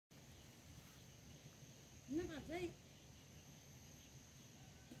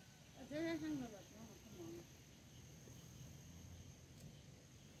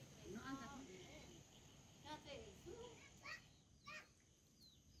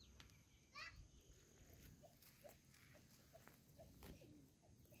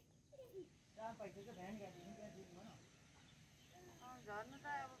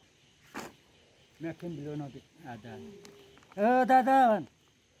मैं खेम बिलो न आधा दादा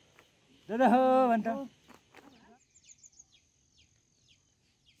दादा हो भन्छ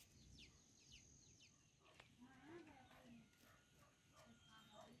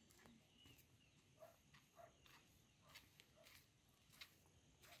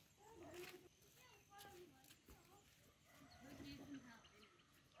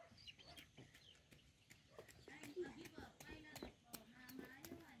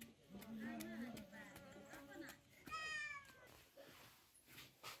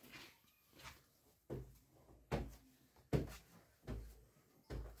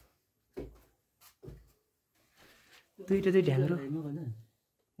दुईटा चाहिँ ढ्याङ्ग्रो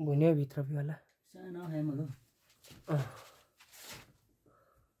भुन्यो भित्र होला सानो हेमलो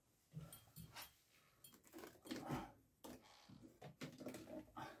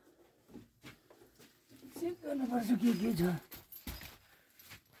चेक गर्नुपर्छ के छ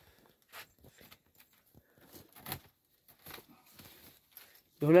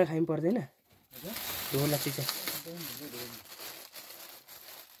ढोला खाइ पर्दैन ढोला चाहिँ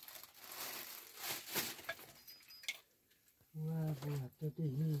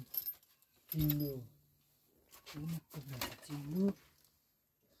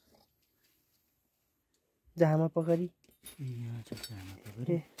जामा पकडी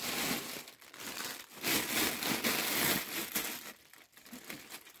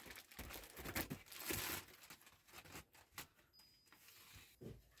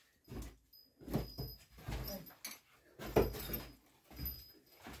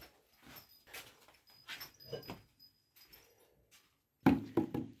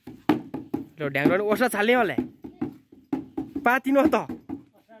लो ढ्याङ्ग्रो ओसा छाल्ने होला पातिनो त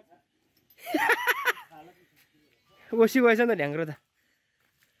ओसी गएछ नि त ढ्याङ्ग्रो त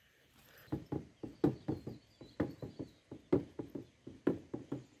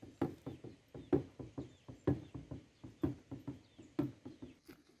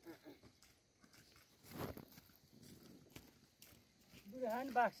बुढान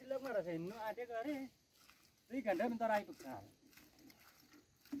बाक्सी लगमा रहेछ हिँड्नु आँटेको अरे 2 घन्टामा तर आइपुग्छ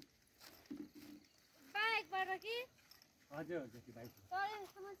हजुर हजुर त्यो बाइक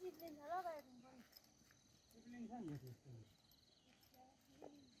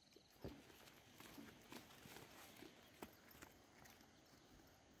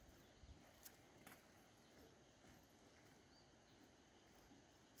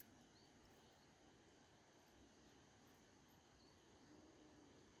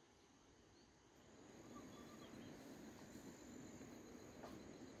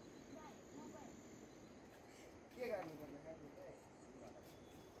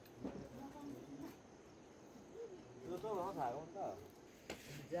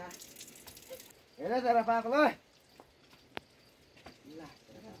हेर जरा पागल ओइ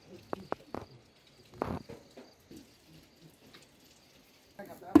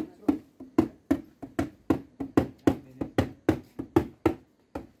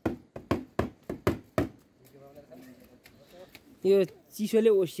यो चिसोले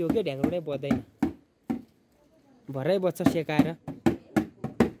ओसियो के ढ्याङ्ग्रो नै बज्दैन भरै बच्छ सेकाएर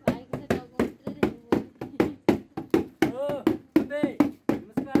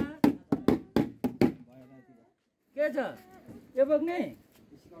यो बग्ने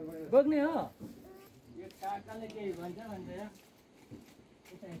हो यो काकाले केही भन्छ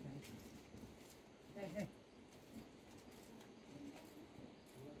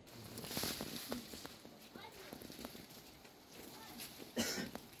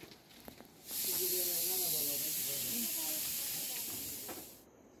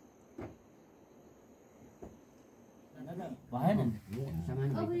भएन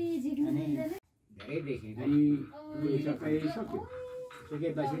धेरै देखेँ अनि सबै सक्यो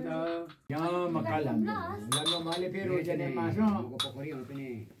सकेपछि त यहाँ मक्का लाग्नु मैले फेरि रोजने मासु पोखरी पनि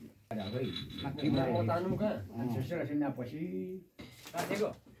पछि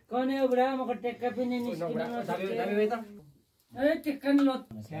कने बुढा मको टेक्का पनि निस्किन ए टेक्का नि ल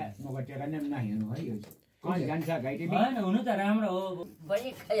मको टेक्का नि नहिँड्नु है यो कहाँ जान्छ गाइडी हैन हुनु त राम्रो हो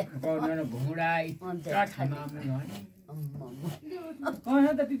बढी खाया गर्नु भुँडाई खाना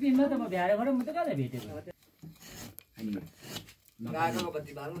कहाँ त पिपिनमा त म भ्याएर गरे म त कहिले भेटेको अनि गाडीमा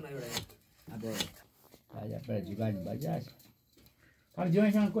कति बाल्नु न एउटा अब राजा पर जुगाड बजास अब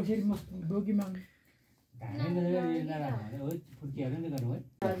जोइसँग कसरी म बोकी माग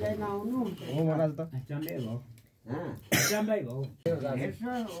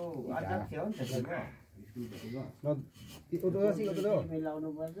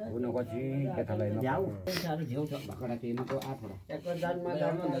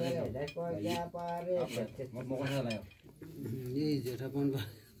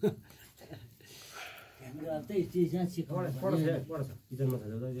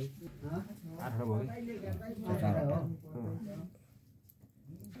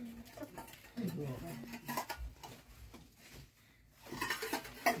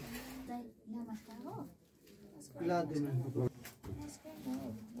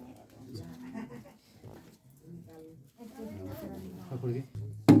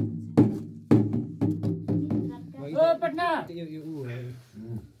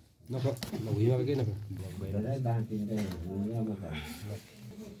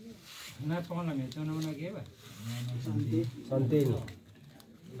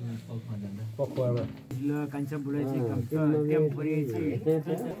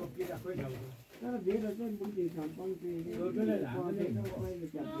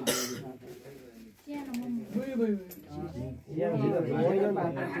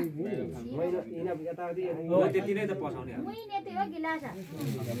त्यति नै त पसाउने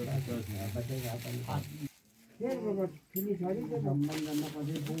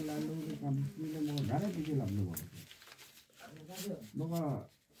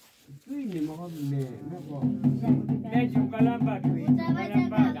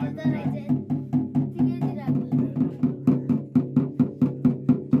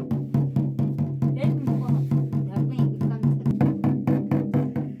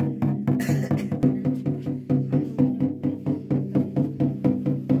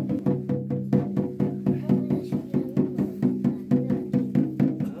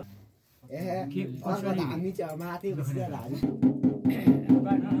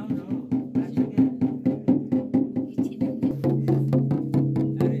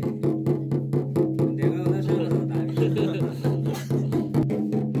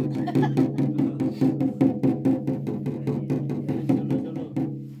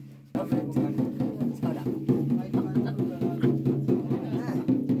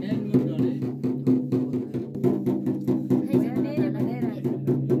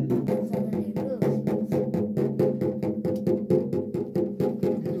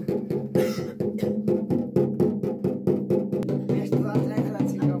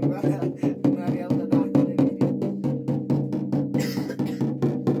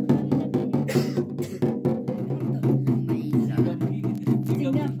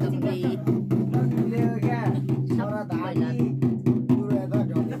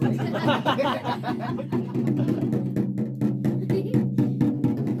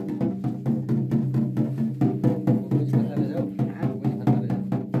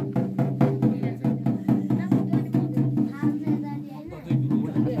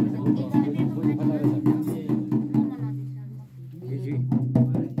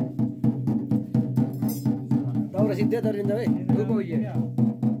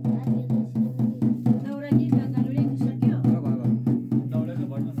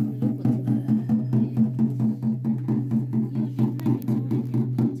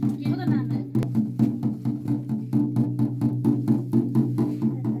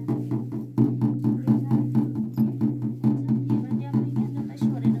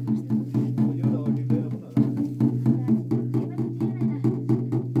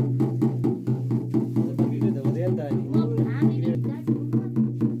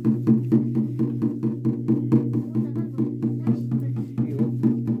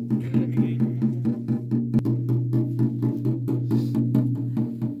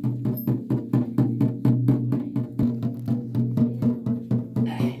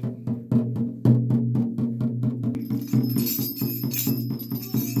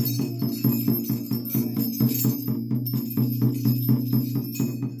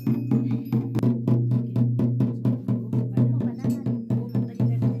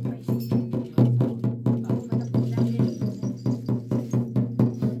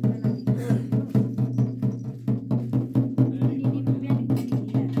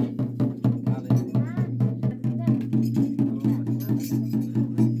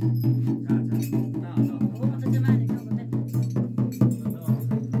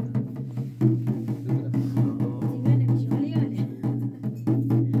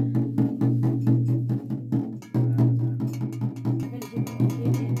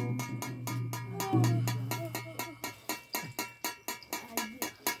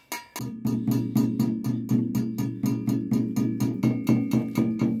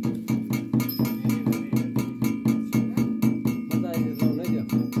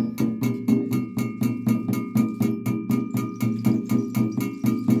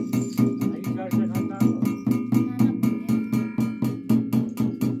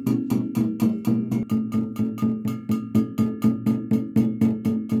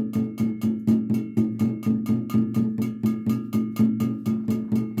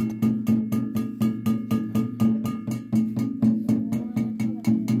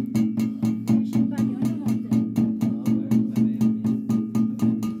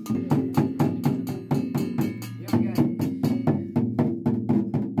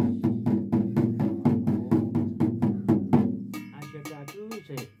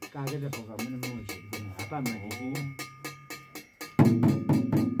कागज पका मैंने मोशी apa मानेगी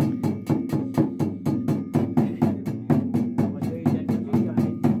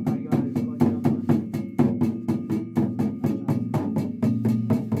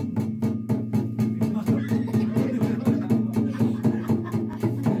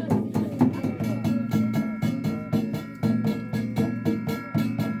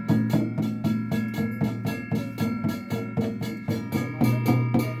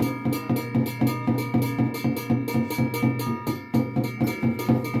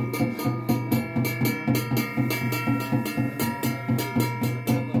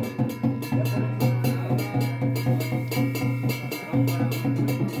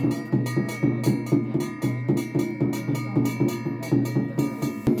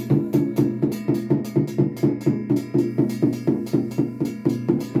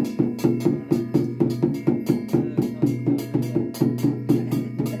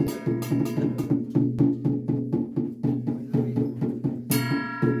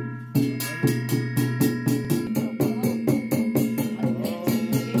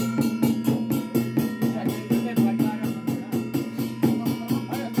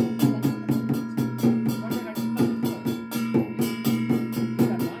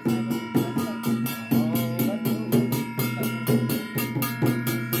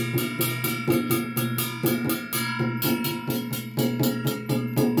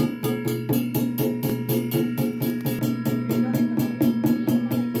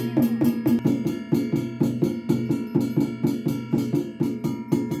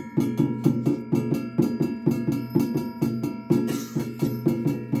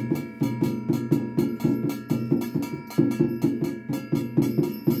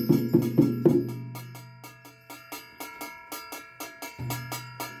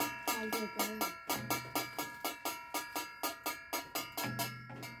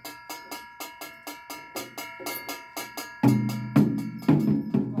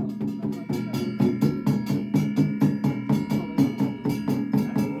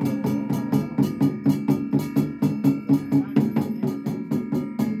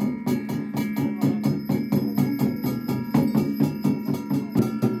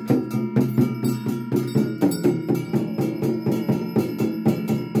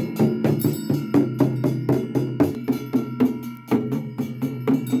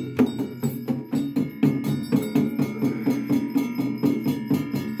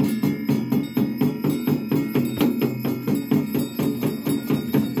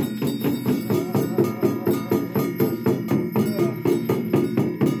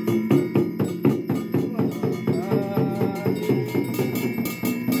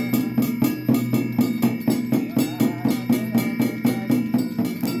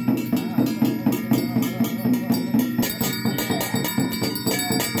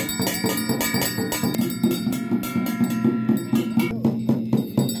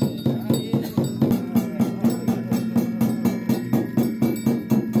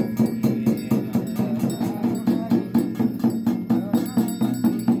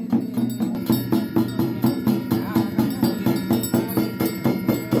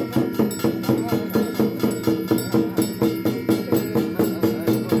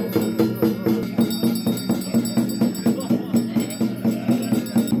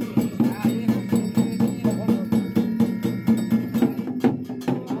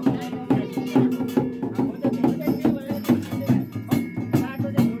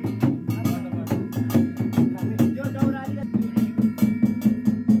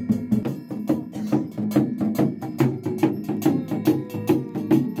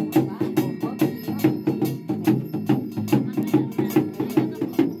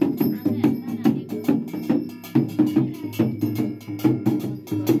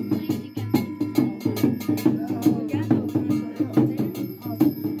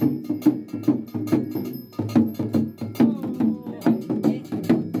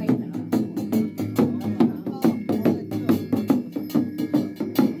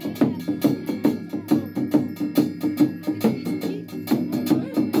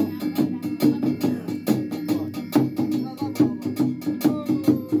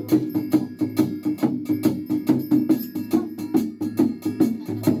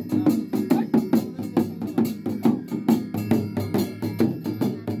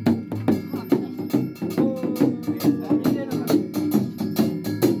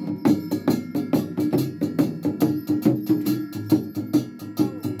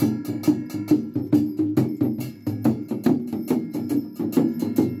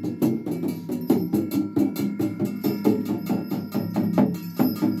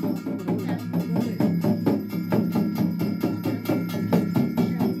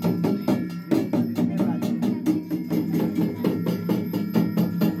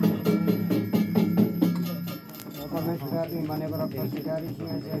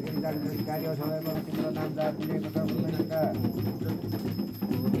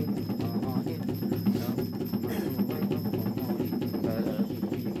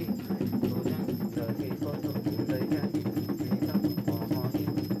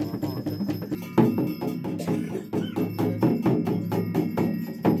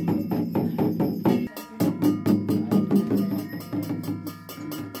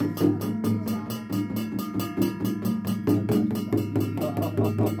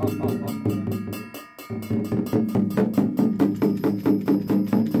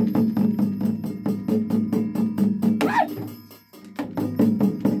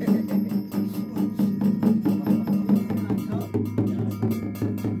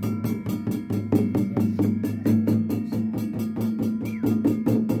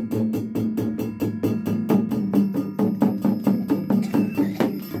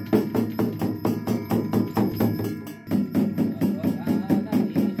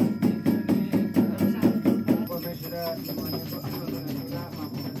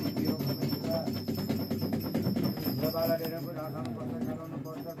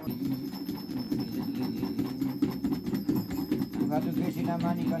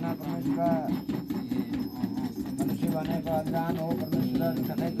नमानिकन परमेश्वर मनुष्य बनेको अनजान हो परमेश्वर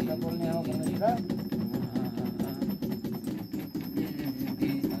कतै झुट बोल्ने हो परमेश्वर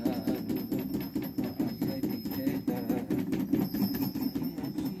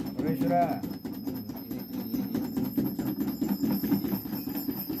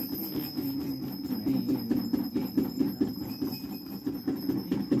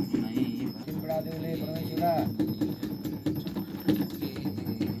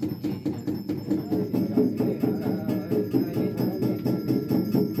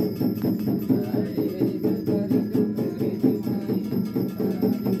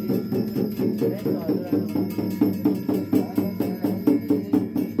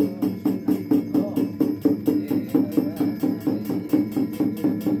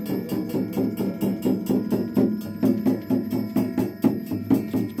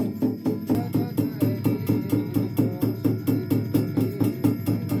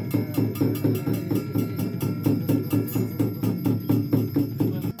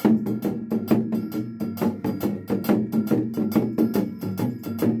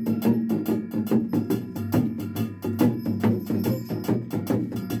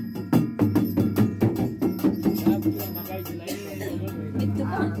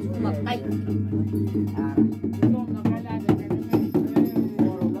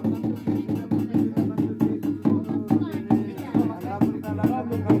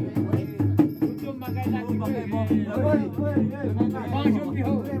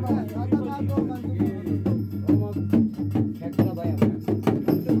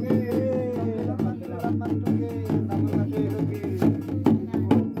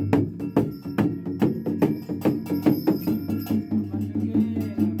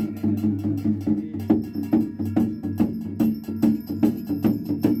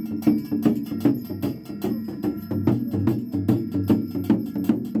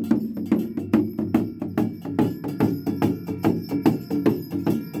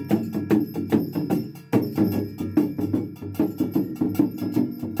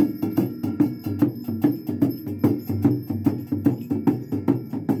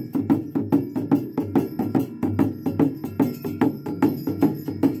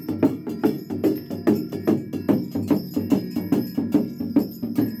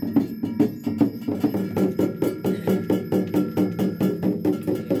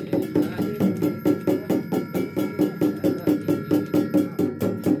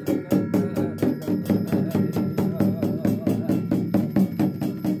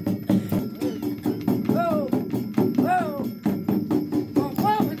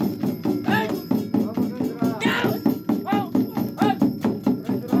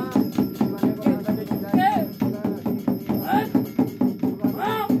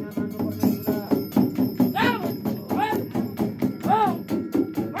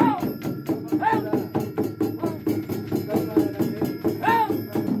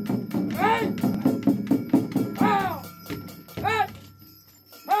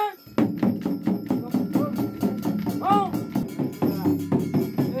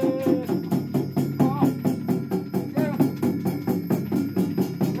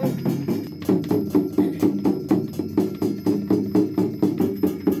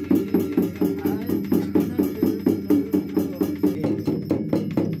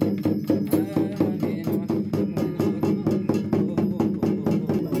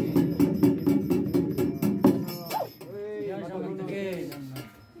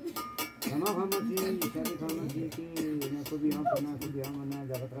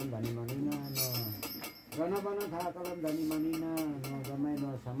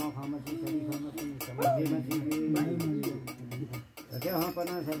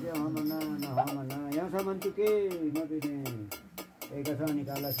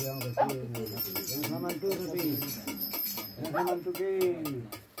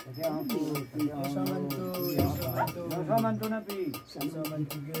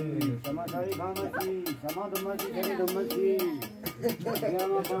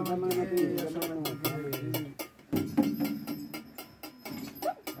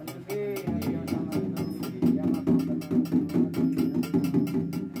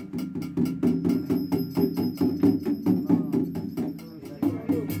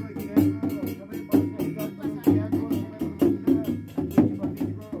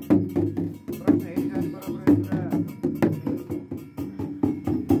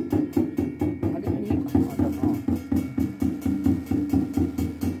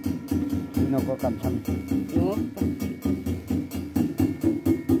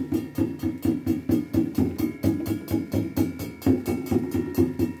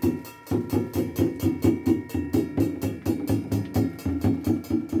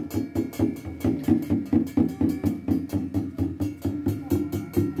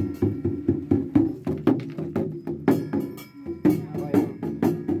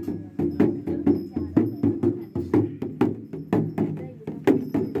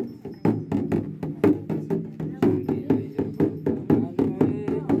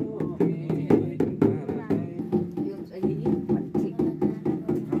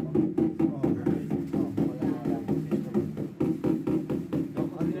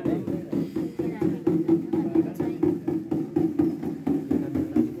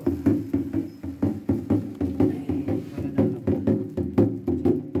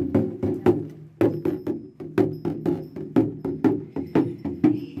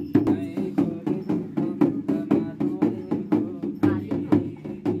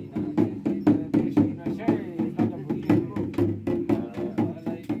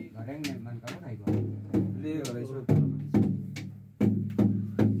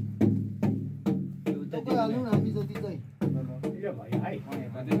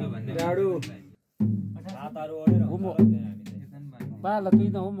डाडु हातहरु ओडेर पाला तुई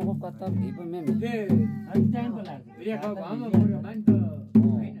त हो मको कता भेप मे दे अनि टाइम को लाग्छ रेखा घाममा पुरो मान्छ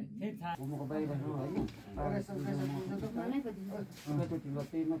हैन फेरि थाहा मको बाइ भन्नु हैन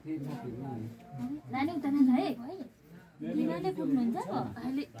नानी उता न है लिनाले पुग्नुहुन्छ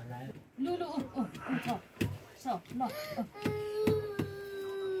अहिले लु लु छ ल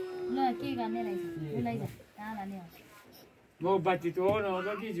ल के गर्ने रहेछ उसलाई जा कहाँ लाने हो म बाटी त हो न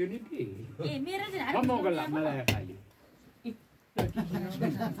कि जुनी पि ए मेरो चाहिँ हम को लाग्छ मलाई खाली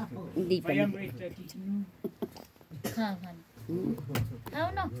खाऊ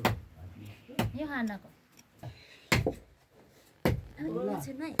न यो खानको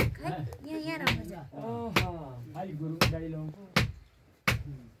यहाँ राम्रो छ खाली गुरु गाडी लाउँको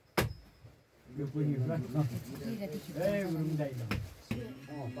यो पनि ए गुरु गाडी लाउँ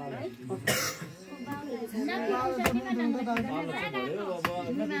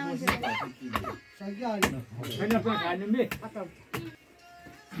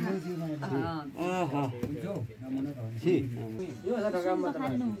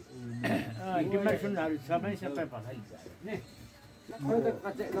समय सबै पठाइन्छ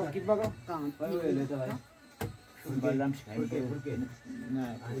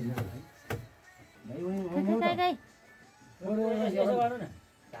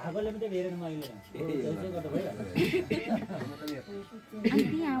ढाकोले पनि भेरेन मैले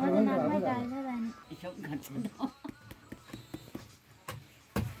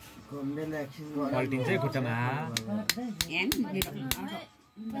पल्टिन्छ खुट्टामा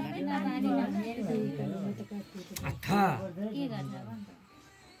आथा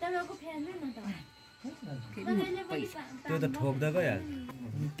त्यो त ठोक्दा गयो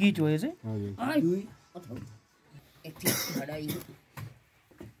के चोयो चाहिँ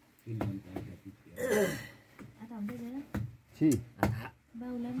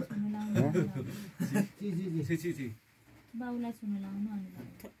बाउलाई सुन्नु लाउनु अनि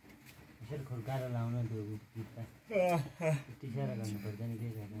यसरी खुर्काएर लाउन त्यो टिसेर गर्नु पर्दैन के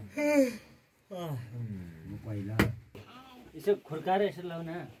गर्नु पहिला यसो खुर्काएर यसो लाउन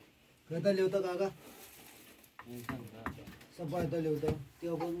कता ल्याउ त काका सबै त ल्याउ त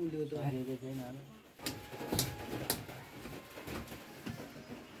त्यो पनि ल्याउ त हारेको छैन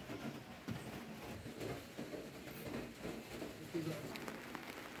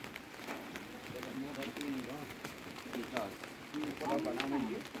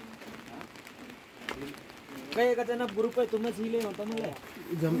kayak kacana buruk itu masih le nonton mulai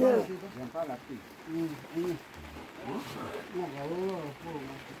Jampa लाग्छ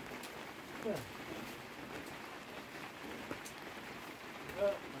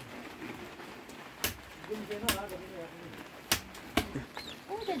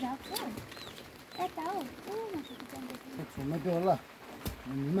udah dapat tahu masih kecampur छोड्न त्यो होला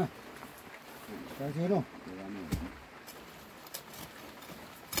निमा साथीहरु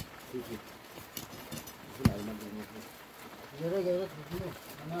जरा गएर थुक्नु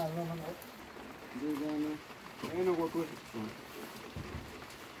खाना हाल्न मन हो दुईजना हैन गोटो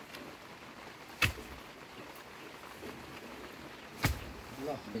ल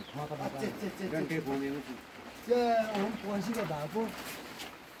घन्टे बोनेको छु चाहिँ हम पसीको भएको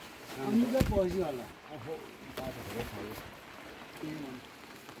हामी चाहिँ पसी होला ओहो बाटो धेरै खायो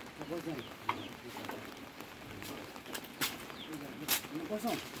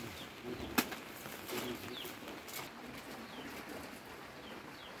कसम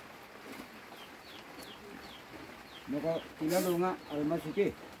Maka tila donga alma suke.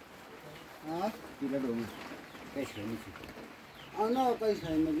 Ha? Tila donga. Kai छैन छु. ana kai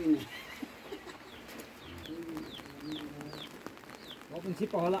छैन किन Open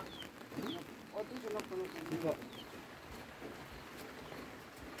sip होला. अति जनक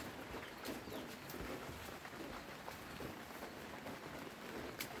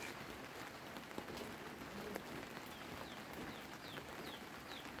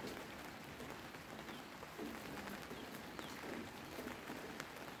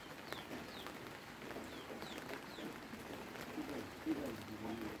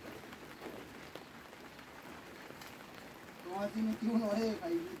Ini tiun ore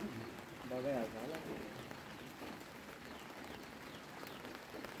kai Bagai हाल्छ होला.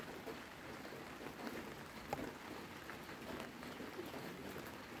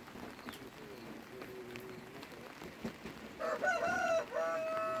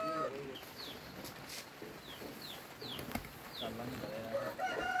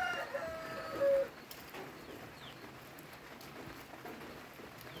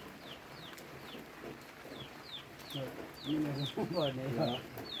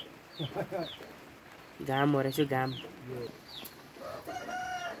 घाम हो रहेछ घाम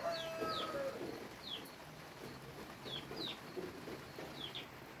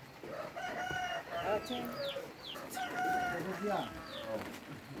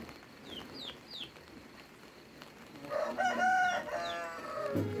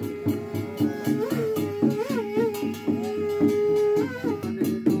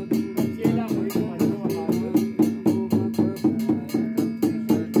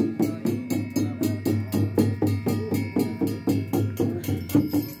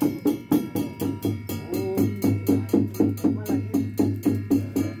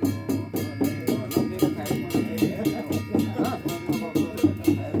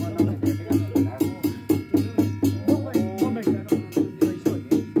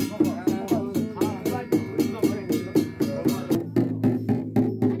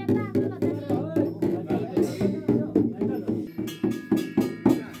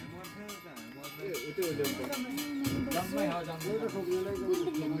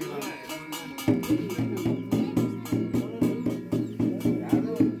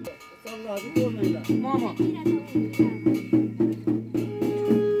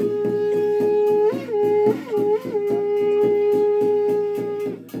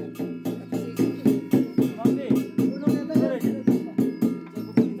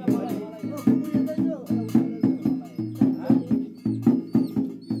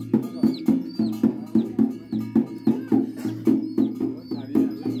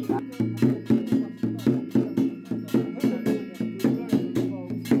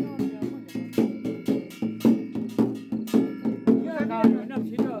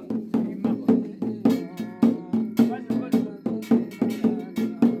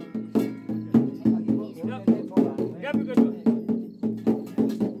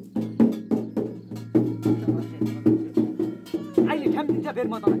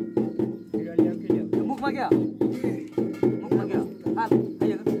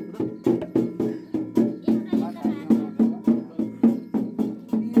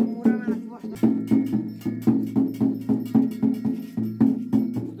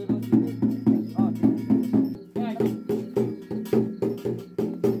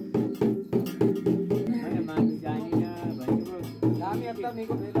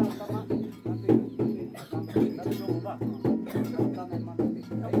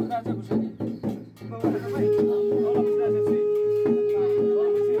Kami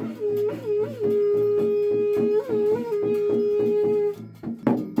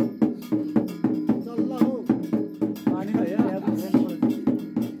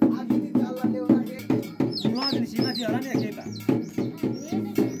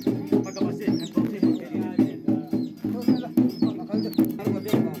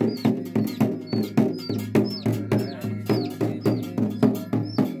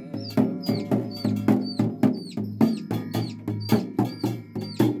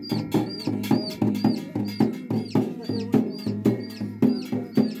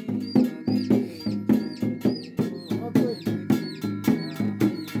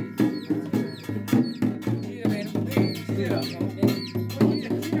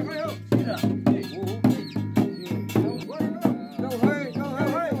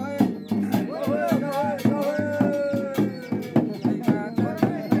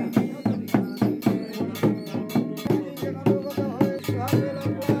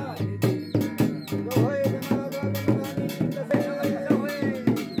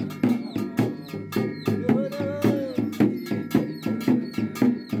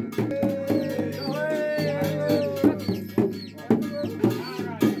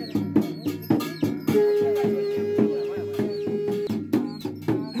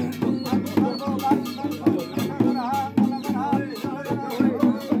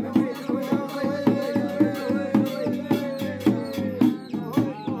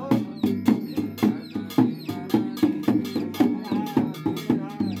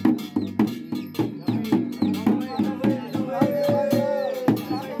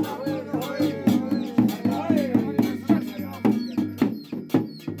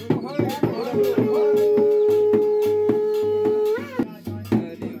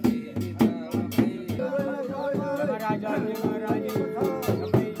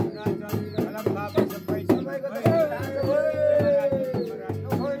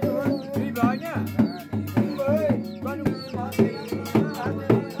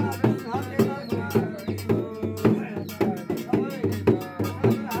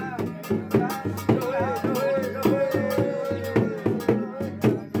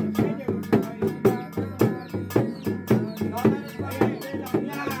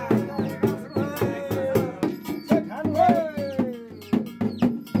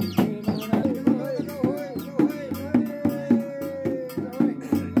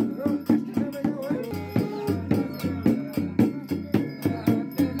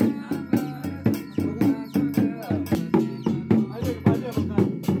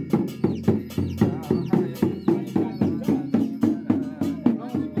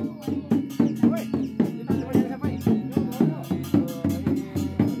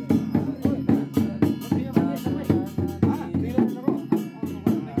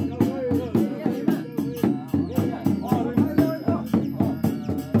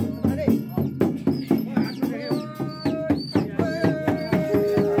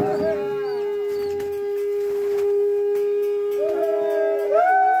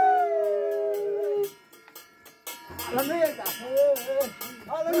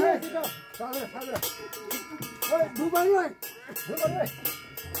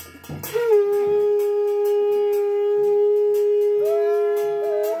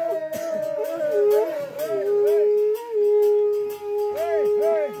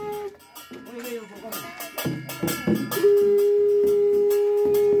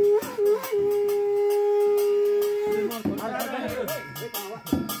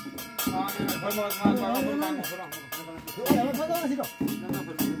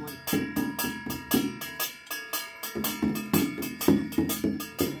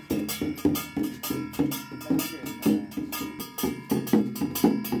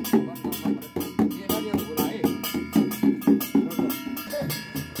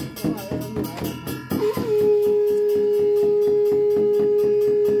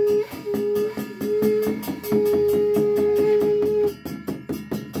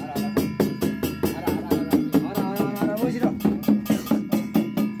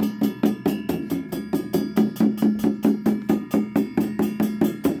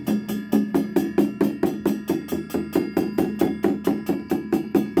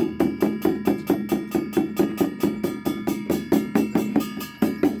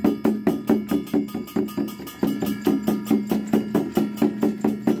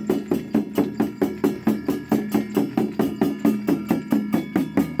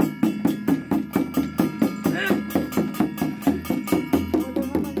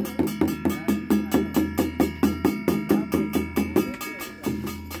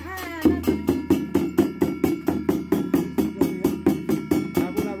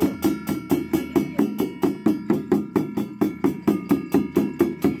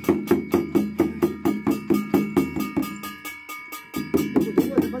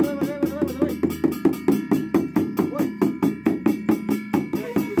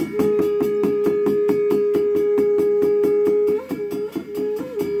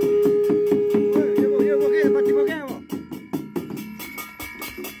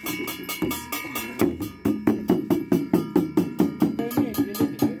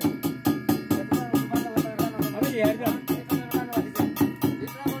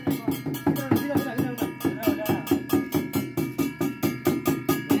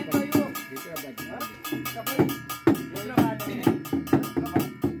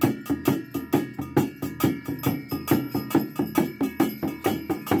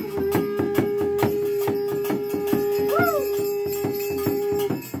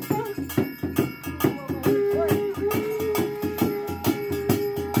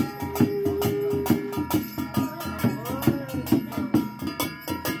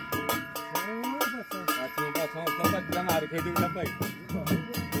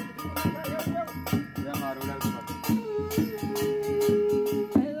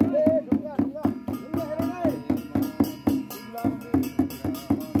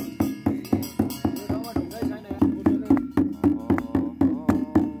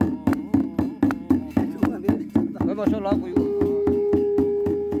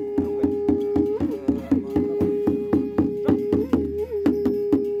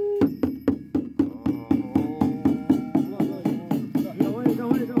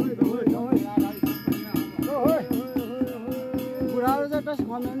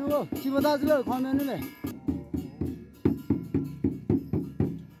दाजुभाइ खमेनु नै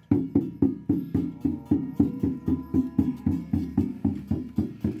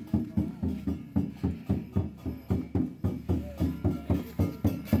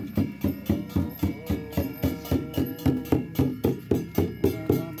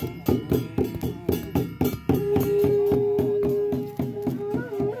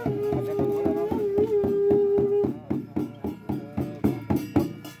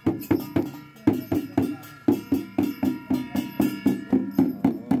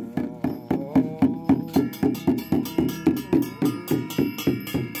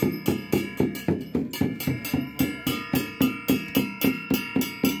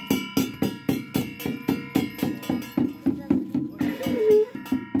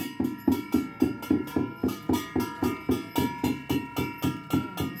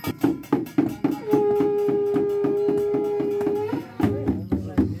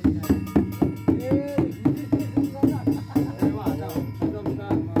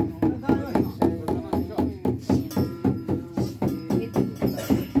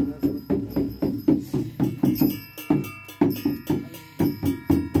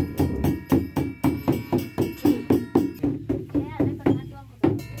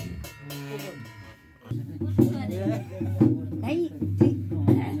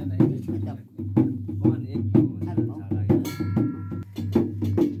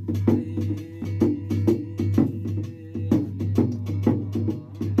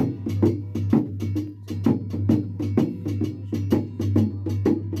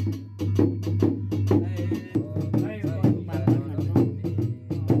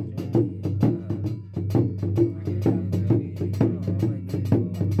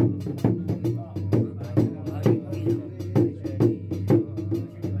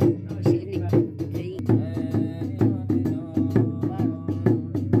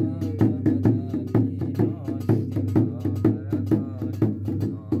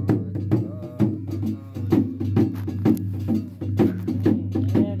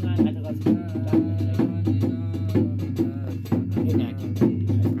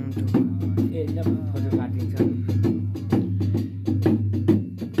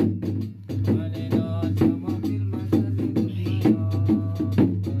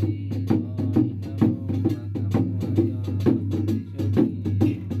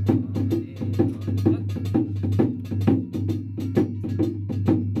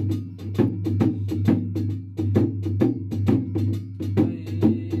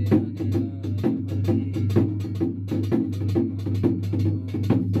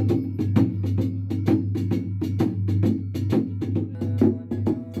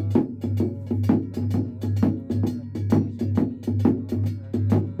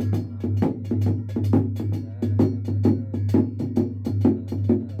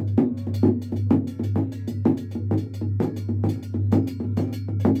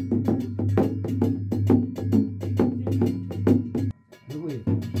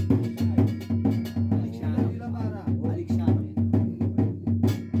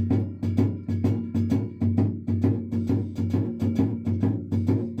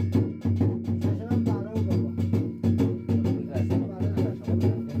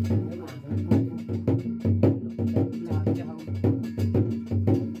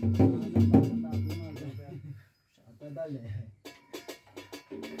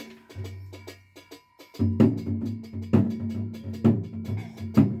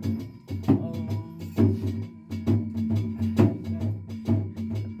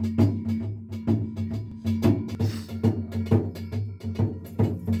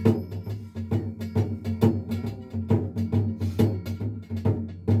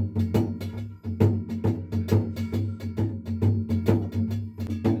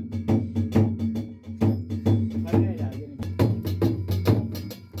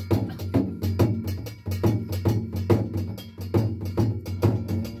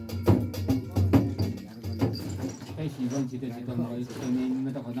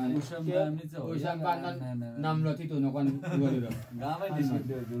पैसा बान्न नामलो थितो नकन गरेर गामै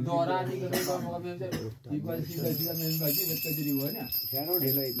डरा नि गर्नुको मेम चाहिँ इक्वल सिधा मेम भइसक्यो एकचोटि हो हैन सानो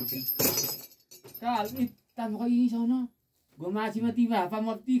ढेलो यति काल इत्तामको यही छ न गोमाछीमा ती भापा म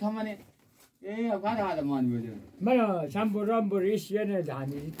ती खमाने ए अब खादा मन भयो Mana sampo rampo risiane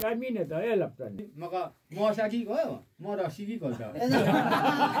dhani kamine त elaptan. मक मसाकी गयो म रक्सी गयो त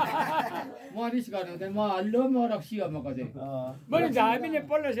म रिस गर्नु त म हल्लो म रक्सी हो मक चाहिँ Mana dhamine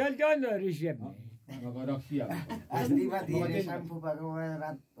पल्ल सल त risiap. मक रक्सी हो अस्तिमा धेरै साम्पु पाएको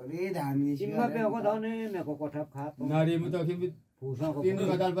रात भरि धामी सिमा बेको दने मेको कोठा खा नारी म त किम फुसाको दिन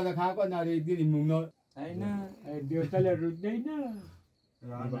गदल पदा खाको नारी दिन मुङ्नो हैन देउताले रुच्दैन.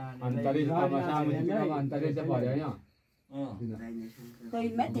 अन्तरिक्ष सामुद्रिक अन्तरिक्ष पर्यो हैन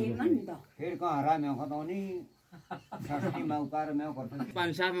तैमा धेरमा नि त फेरि कहाँ हरा मेको दने षष्ठीमा उकार मेको गर्छ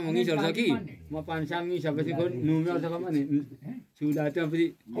पानसामा मंगी चल्छ कि म पानसाम नि सबैसे को नुम्यो छ कम नि सुदा त पनि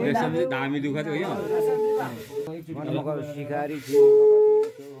यसमा धामी दुख थियो हैन मको शिकारी थियो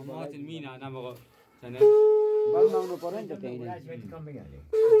म चाहिँ मिना नामको छैन बलमाउनु पर्यो नि त त्यही नै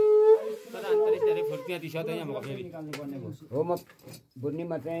तर अन्तरिक्ष धेरै फुर्तिया दिस त यहाँ मको फेरि हो म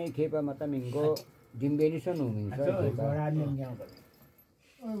बुर्नीमा चाहिँ खेपामा त मिङ्गो डिम्बेनी छ नुमिन्छ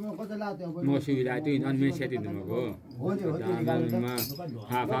म सुविधा त्यो अन्मेष सेति दिनुको दाममा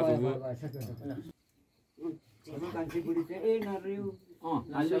फाफा बुबु कान्छी बुढी चाहिँ ए नरिउ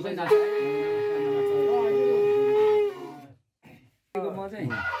अहिले चाहिँ म चाहिँ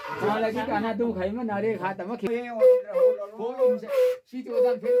मलाई कि खाना दुख खाइमा नारे खातामा खे सिट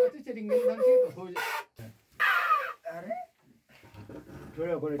ओदान फेरि चाहिँ सेटिङ गर्न के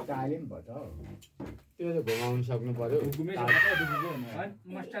थोरै गरे तालिम भयो त. त्यो त घुमाउन सक्नु पर्यो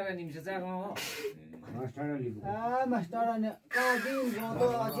मस्टर निम्स जाग मास्टर लिगु मास्टर काजी तो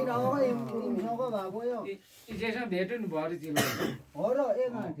अछि न हो इमसको भएको यो इजेसँग भेट्नु नि भयो तिमीले. हो र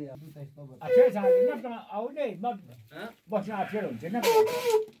एक घन्टे अफेर जाँदैन त आउने म बस्न अफेर हुन्छ नि.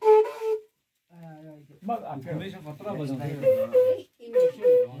 म अफेर 17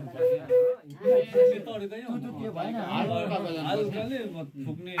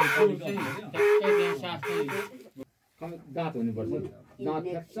 बज्दा दाँत हुनुपर्छ दाँत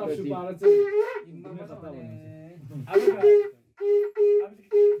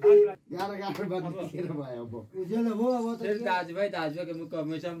गाह्रो गाह्रो बत्तीखेर भयो अब जेले भयो अब त दाजुभाइ दाजुभाइको मुख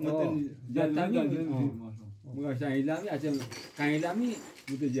हमेसा हिलामी अच्छा काहीलामी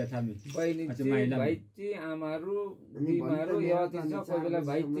मुतो ज्याथामी बहिनी चाहिँ भाइची आमाहरू बिमाहरू यति छ कोही बेला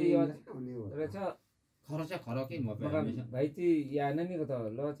भाइची रहेछ खरच खरकै म भाइची यहाँ नानीको त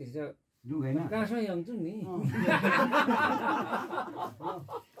ल त्यसो दुख हैन कहाँसम्म ल्याउँछु नि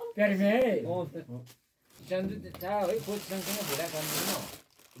पेरमे सन्जु थाहा है खोज सँगसँगै भेला गर्नु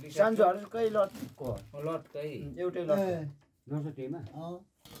सन्जोहरु कै लटको लटकै एउटै लट नसटेमा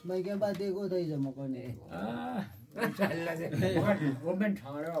मैके बादेको दै म गर्ने गभर्नमेन्ट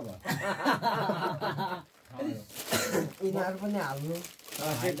ठाउँमा अब इनार पनि हाल्नु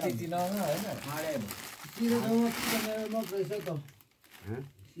त्यति नहुनु हैन ठाडे सिधै ठाउँमा म पैसा त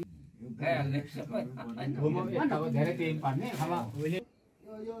खाइहाल्ने सबै धेरै टेम पार्ने खामा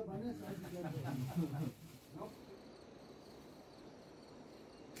यो भने